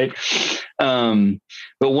days, right?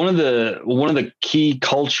 But one of the key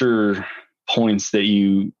culture points that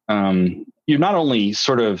you're not only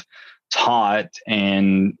sort of taught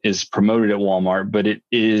and is promoted at Walmart, but it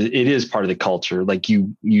is part of the culture. Like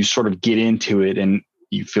you sort of get into it and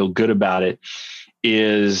you feel good about it.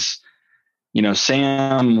 Is,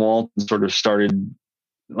 Sam Walton sort of started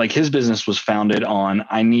like his business was founded on,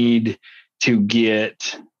 I need to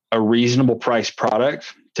get a reasonable price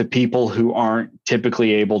product to people who aren't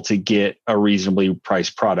typically able to get a reasonably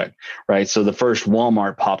priced product, right? So the first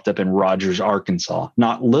Walmart popped up in Rogers, Arkansas,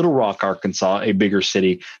 not Little Rock, Arkansas, a bigger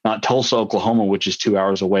city, not Tulsa, Oklahoma, which is 2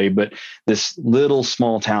 hours away, but this little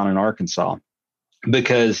small town in Arkansas,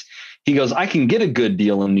 because he goes, I can get a good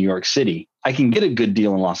deal in New York City. I can get a good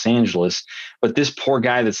deal in Los Angeles, but this poor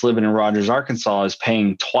guy that's living in Rogers, Arkansas is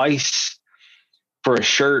paying twice for a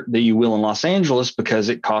shirt that you will in Los Angeles because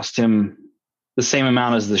it cost him the same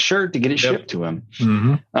amount as the shirt to get it shipped to him.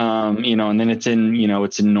 Mm-hmm. And then it's in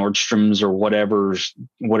Nordstrom's or whatever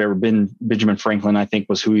Benjamin Franklin, I think,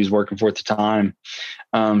 was who he was working for at the time.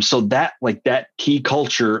 So that key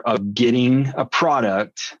culture of getting a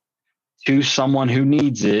product to someone who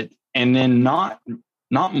needs it, and then not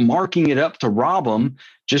marking it up to rob them,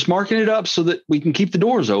 just marking it up so that we can keep the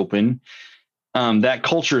doors open. That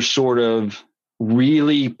culture sort of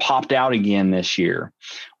really popped out again this year.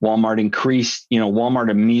 Walmart increased, Walmart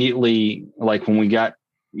immediately, like when we got,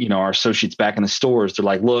 our associates back in the stores, they're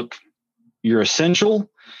like, look, you're essential.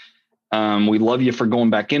 We love you for going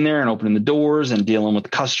back in there and opening the doors and dealing with the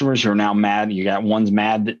customers who are now mad. You got ones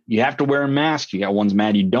mad that you have to wear a mask. You got ones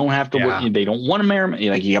mad you don't have to wear. They don't want to wear them.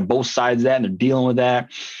 Like, you got both sides of that, and they're dealing with that.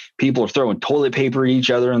 People are throwing toilet paper at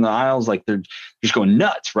each other in the aisles. Like, they're just going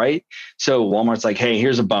nuts, right? So Walmart's like, hey,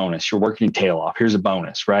 here's a bonus. You're working your tail off. Here's a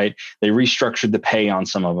bonus, right? They restructured the pay on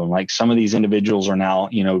some of them. Like, some of these individuals are now,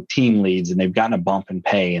 team leads, and they've gotten a bump in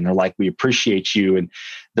pay, and they're like, we appreciate you. And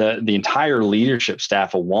the entire leadership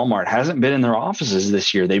staff of Walmart hasn't been in their offices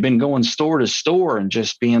this year. They've been going store to store and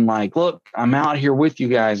just being like, look, I'm out here with you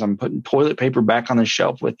guys. I'm putting toilet paper back on the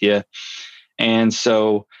shelf with you. And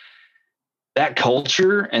so that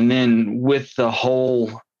culture, and then with the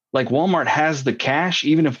whole, like, Walmart has the cash.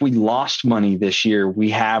 Even if we lost money this year,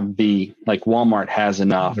 we have Walmart has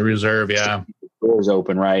enough. The reserve, yeah. Doors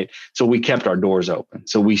open, right? So we kept our doors open.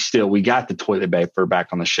 So we got the toilet paper back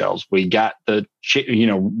on the shelves. We got the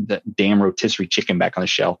damn rotisserie chicken back on the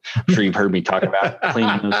shelf. I'm sure you've heard me talk about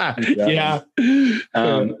cleaning those. Yeah.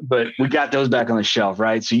 But we got those back on the shelf,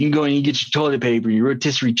 right? So you can go and you get your toilet paper, your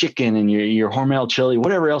rotisserie chicken, and your Hormel chili,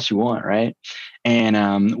 whatever else you want, right?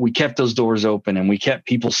 And we kept those doors open, and we kept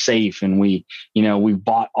people safe. And we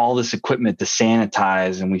bought all this equipment to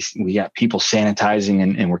sanitize, and we got people sanitizing,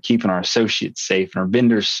 and we're keeping our associates safe and our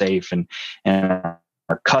vendors safe and our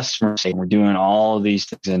customers safe. We're doing all of these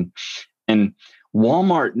things. And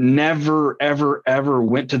Walmart never, ever, ever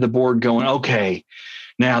went to the board going, okay,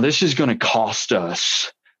 now this is going to cost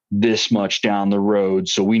us this much down the road,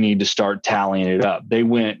 so we need to start tallying it up. They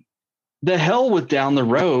went, the hell with down the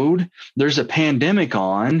road. There's a pandemic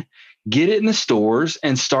on. Get it in the stores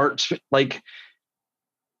and start, like,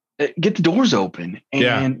 get the doors open.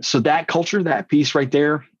 And so that culture, that piece right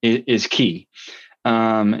there is key.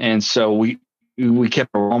 And so we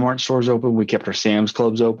kept our Walmart stores open. We kept our Sam's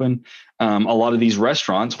Clubs open. A lot of these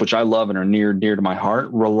restaurants, which I love and are near and dear to my heart,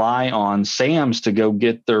 rely on Sam's to go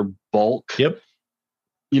get their bulk,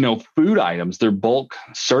 food items, their bulk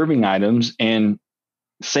serving items. And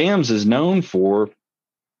Sam's is known for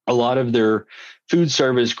a lot of their food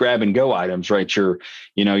service grab and go items, right? Your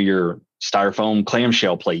styrofoam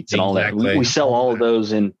clamshell plates and all that. We sell all of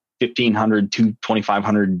those in 1,500 to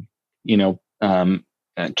 2,500,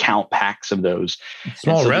 count packs of those.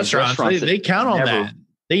 Small restaurants, they count on that.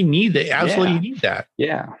 They absolutely need that.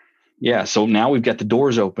 Yeah. Yeah. So now we've got the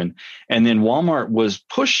doors open, and then Walmart was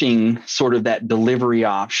pushing sort of that delivery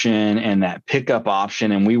option and that pickup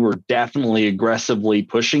option. And we were definitely aggressively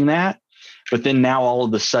pushing that. But then now all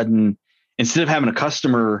of a sudden, instead of having a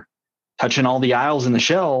customer touching all the aisles and the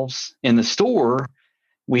shelves in the store,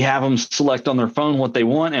 we have them select on their phone what they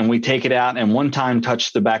want, and we take it out and one time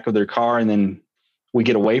touch the back of their car, and then we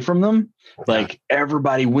get away from them. Like,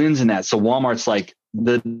 everybody wins in that. So Walmart's like,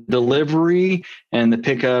 the delivery and the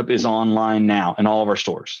pickup is online now in all of our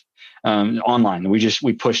stores. Online.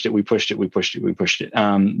 We pushed it.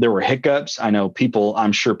 There were hiccups.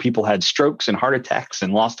 I'm sure people had strokes and heart attacks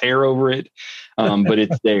and lost hair over it. But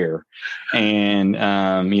it's there. And,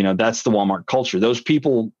 that's the Walmart culture. Those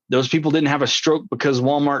people didn't have a stroke because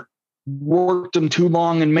Walmart worked them too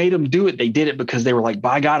long and made them do it. They did it because they were like,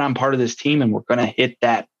 by God, I'm part of this team, and we're going to hit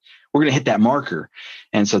that marker.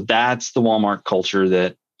 And so that's the Walmart culture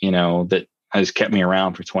that has kept me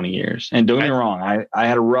around for 20 years. And don't get me wrong, I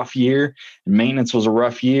had a rough year, and maintenance was a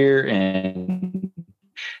rough year, and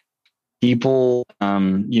people, that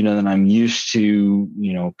I'm used to,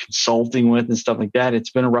 consulting with and stuff like that, it's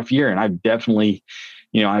been a rough year. And I've definitely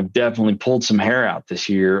pulled some hair out this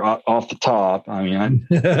year off the top. I mean,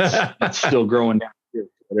 it's still growing down here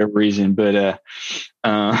whatever reason. But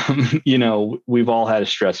we've all had a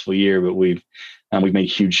stressful year, but we've made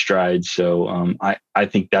huge strides. So I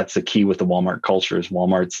think that's the key with the Walmart culture. Is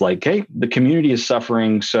Walmart's like, hey, the community is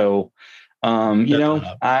suffering, so we'll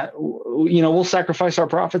sacrifice our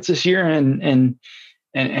profits this year and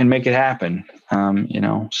make it happen.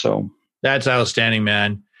 So that's outstanding,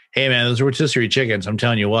 man. Hey, man, those rotisserie chickens. I'm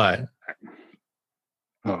telling you what.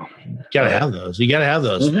 Oh, you gotta have those. You gotta have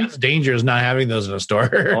those. It's dangerous not having those in a store.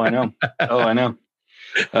 Oh, I know. Oh,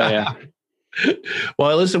 yeah.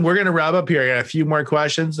 Well, listen, we're going to wrap up here. I got a few more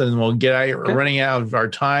questions and we'll get running out of our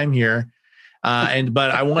time here.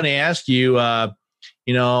 But I want to ask you, out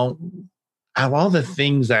of all the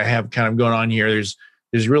things that I have kind of going on here, there's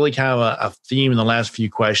really kind of a theme in the last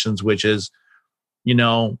few questions, which is, you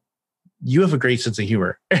have a great sense of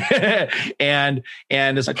humor. and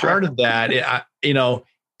as part of that,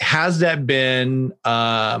 has that been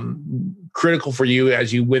critical for you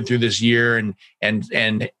as you went through this year and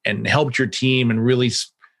helped your team and really,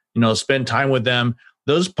 spend time with them?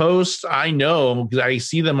 Those posts, I know, because I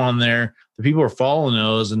see them on there, the people are following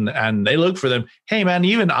those and they look for them. Hey man,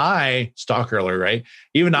 even I, stalker alert, right?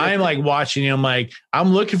 Even I'm like watching, I'm like,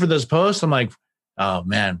 I'm looking for those posts. I'm like, oh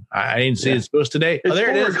man, I didn't see this post today. It's there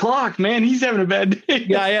it is. 4:00, man. He's having a bad day.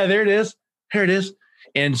 Yeah, there it is. Here it is.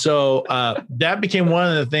 And so that became one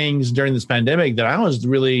of the things during this pandemic that I was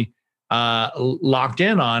really locked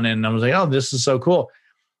in on. And I was like, oh, this is so cool.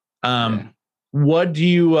 What do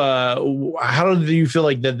you, how do you feel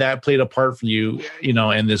like that played a part for you, in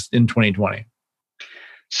 2020?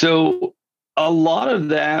 So a lot of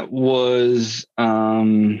that was,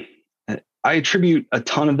 I attribute a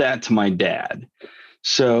ton of that to my dad.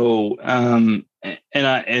 So, and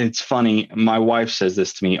it's funny. My wife says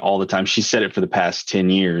this to me all the time. She said it for the past 10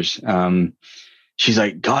 years. She's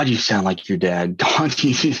like, God, you sound like your dad. God,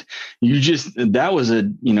 that was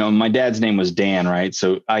my dad's name was Dan, right?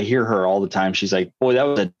 So I hear her all the time. She's like, boy, that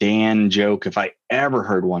was a Dan joke if I ever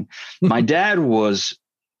heard one. My dad was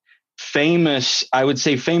famous, I would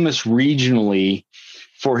say famous regionally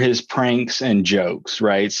for his pranks and jokes,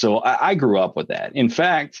 right? So I grew up with that. In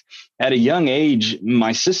fact, at a young age,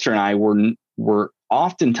 my sister and I were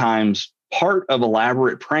oftentimes part of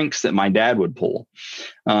elaborate pranks that my dad would pull.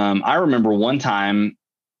 I remember one time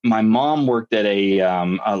my mom worked at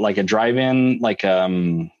a drive-in, like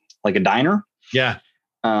a diner. Yeah.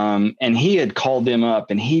 And he had called them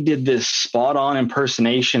up and he did this spot on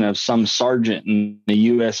impersonation of some sergeant in the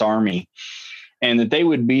U.S. Army. And that they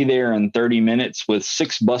would be there in 30 minutes with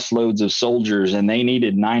 6 busloads of soldiers, and they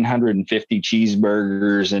needed 950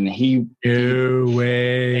 cheeseburgers. And he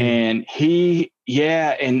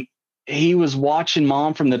was watching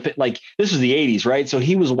mom from this was the 80s, right? So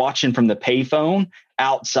he was watching from the payphone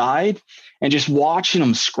outside and just watching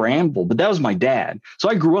them scramble. But that was my dad. So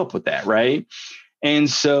I grew up with that, right? And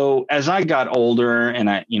so as I got older and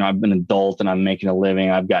I've been an adult and I'm making a living,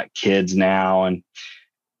 I've got kids now and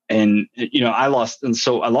I lost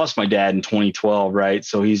my dad in 2012, right?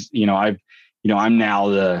 So he's, I'm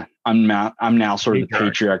now sort of the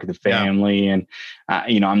patriarch of the family, and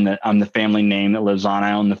I'm the family name that lives on.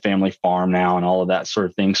 I own the family farm now, and all of that sort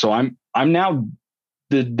of thing. So I'm now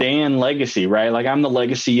the Dan legacy, right? Like I'm the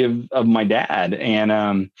legacy of my dad,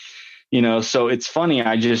 and so it's funny.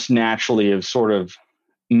 I just naturally have sort of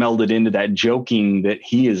melded into that joking that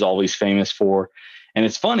he is always famous for, and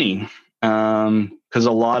it's funny. Because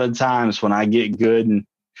a lot of times when I get good and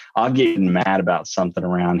I'll get mad about something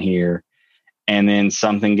around here and then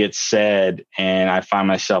something gets said and I find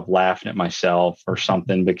myself laughing at myself or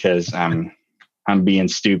something because I'm being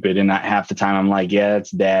stupid. And half the time I'm like, yeah,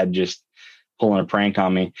 it's dad just pulling a prank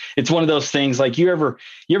on me. It's one of those things like you ever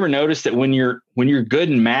notice that when you're good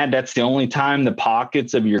and mad, that's the only time the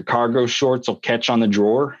pockets of your cargo shorts will catch on the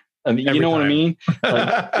drawer. What I mean? You know what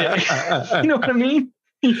I mean?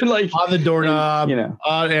 You're like on the doorknob,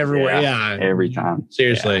 on everywhere. Yeah. Every time.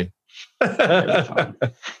 Seriously. Yeah.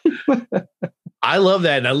 Every time. I love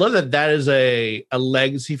that. And I love that is a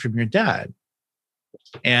legacy from your dad.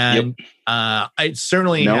 And it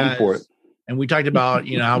certainly known for it. And we talked about,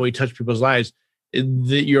 how we touch people's lives.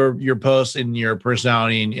 Your posts and your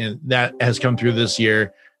personality and that has come through this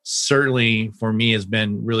year. Certainly for me has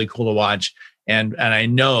been really cool to watch. And I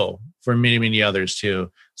know for many, many others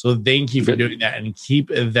too. So thank you for doing that and keep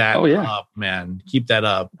that up, man. Keep that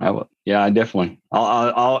up. I will. Yeah, I definitely.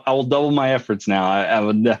 I will double my efforts now. I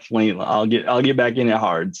would definitely. I'll get back in it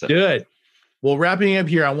hard. So. Good. Well, wrapping up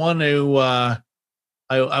here, I want to.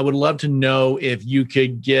 I would love to know if you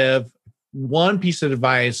could give one piece of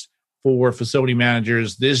advice for facility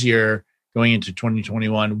managers this year going into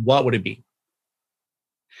 2021. What would it be?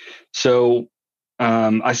 So,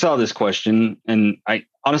 I saw this question, and I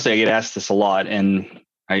get asked this a lot, and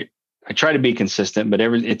I try to be consistent, but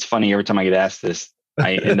it's funny every time I get asked this,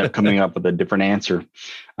 I end up coming up with a different answer,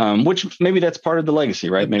 which maybe that's part of the legacy,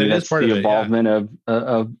 right? Maybe that's the involvement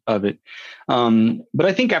of it. But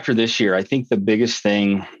I think after this year, I think the biggest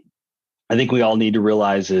thing I think we all need to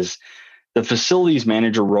realize is the facilities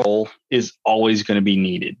manager role is always going to be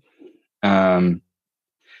needed. The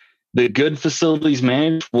good facilities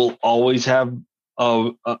manager will always have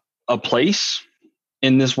a place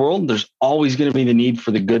in this world. There's always going to be the need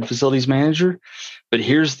for the good facilities manager. But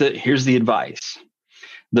here's the advice.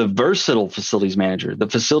 The versatile facilities manager, the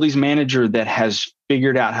facilities manager that has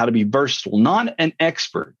figured out how to be versatile, not an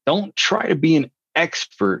expert. Don't try to be an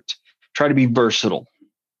expert. Try to be versatile,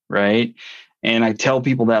 right? And I tell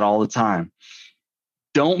people that all the time.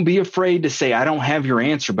 Don't be afraid to say, I don't have your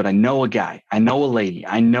answer, but I know a guy, I know a lady,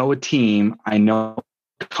 I know a team, I know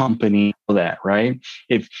a company, that, right?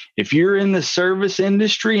 If you're in the service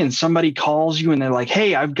industry and somebody calls you and they're like,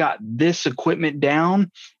 hey, I've got this equipment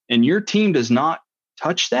down, and your team does not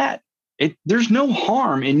touch that, there's no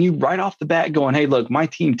harm in you right off the bat going, hey, look, my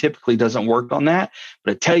team typically doesn't work on that.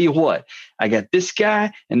 But I tell you what, I got this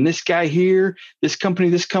guy and this guy here, this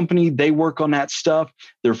company, they work on that stuff.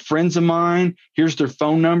 They're friends of mine. Here's their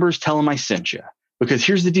phone numbers. Tell them I sent you. Because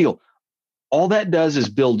here's the deal. All that does is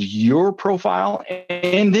build your profile,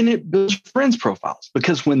 and then it builds friends' profiles.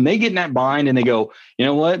 Because when they get in that bind and they go, you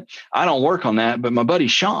know what, I don't work on that, but my buddy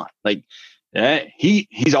Sean, like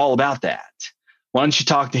he's all about that. Why don't you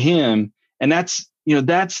talk to him? And that's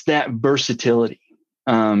that versatility.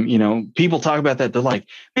 People talk about that. They're like,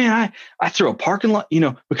 man, I throw a parking lot,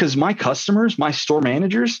 because my customers, my store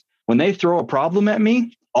managers, when they throw a problem at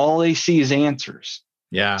me, all they see is answers.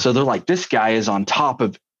 Yeah. So they're like, this guy is on top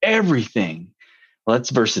of everything. Well, that's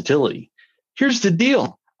versatility. Here's the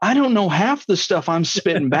deal. I don't know half the stuff I'm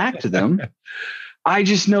spitting back to them. I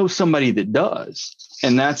just know somebody that does.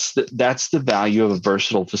 And that's the value of a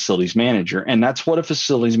versatile facilities manager. And that's what a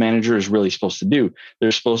facilities manager is really supposed to do.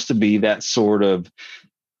 They're supposed to be that sort of,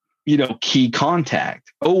 key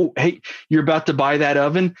contact. Oh, hey, you're about to buy that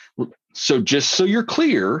oven. So just so you're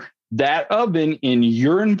clear, that oven in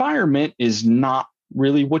your environment is not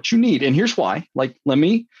really what you need. And here's why. Like,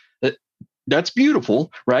 that's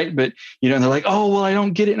beautiful, right? But, they're like, oh, well, I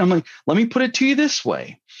don't get it. And I'm like, let me put it to you this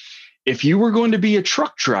way. If you were going to be a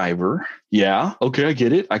truck driver, yeah, okay, I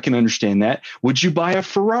get it. I can understand that. Would you buy a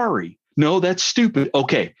Ferrari? No, that's stupid.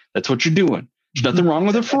 Okay, that's what you're doing. There's nothing wrong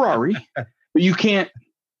with a Ferrari, but you can't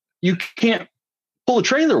pull a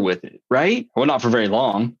trailer with it, right? Well, not for very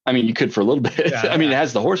long. I mean, you could for a little bit. Yeah. I mean, it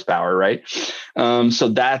has the horsepower, right? So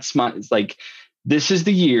that's this is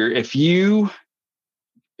the year. If you're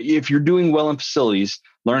doing well in facilities,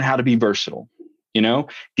 learn how to be versatile. Get on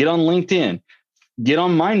LinkedIn. Get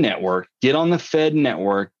on my network, get on the Fed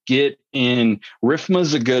network, get in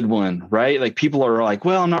RIFMA's a good one, right? Like people are like,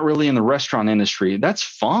 well, I'm not really in the restaurant industry. That's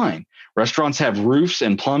fine. Restaurants have roofs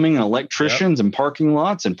and plumbing and electricians and parking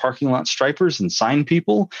lot stripers and sign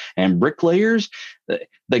people and bricklayers.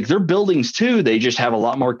 Like they're buildings too. They just have a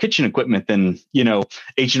lot more kitchen equipment than,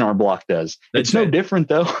 H&R Block does. It's no different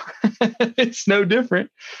though. It's no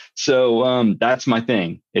different. So that's my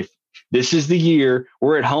thing. If this is the year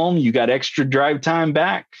we're at home, you got extra drive time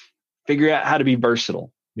back, figure out how to be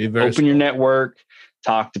versatile. Open your network,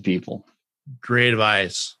 talk to people. Great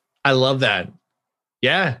advice. I love that.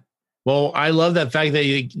 Yeah. Well, I love that fact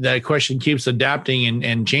that that question keeps adapting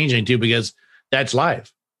and changing too, because that's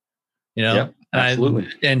life, Yeah, absolutely.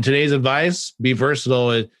 And today's advice, be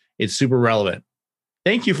versatile. It's super relevant.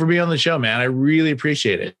 Thank you for being on the show, man. I really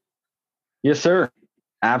appreciate it. Yes, sir.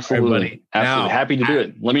 Absolutely. Absolutely. Now, happy to do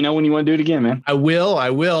it. Let me know when you want to do it again, man. I will.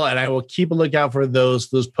 And I will keep a lookout for those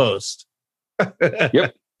posts.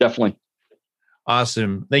 Yep, definitely.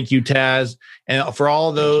 Awesome. Thank you, Taz. And for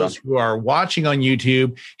all those who are watching on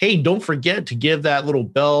YouTube, hey, don't forget to give that little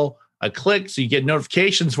bell a click so you get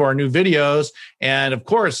notifications for our new videos. And of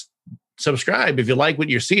course, subscribe if you like what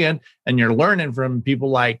you're seeing and you're learning from people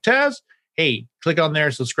like Taz. Hey, click on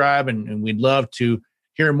there, subscribe, and we'd love to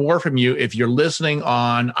hear more from you. If you're listening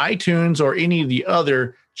on iTunes or any of the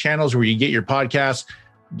other channels where you get your podcasts,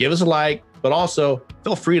 give us a like, but also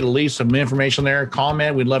feel free to leave some information there,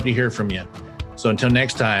 comment. We'd love to hear from you. So until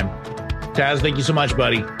next time, Taz, thank you so much,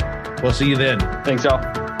 buddy. We'll see you then. Thanks,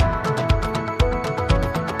 y'all.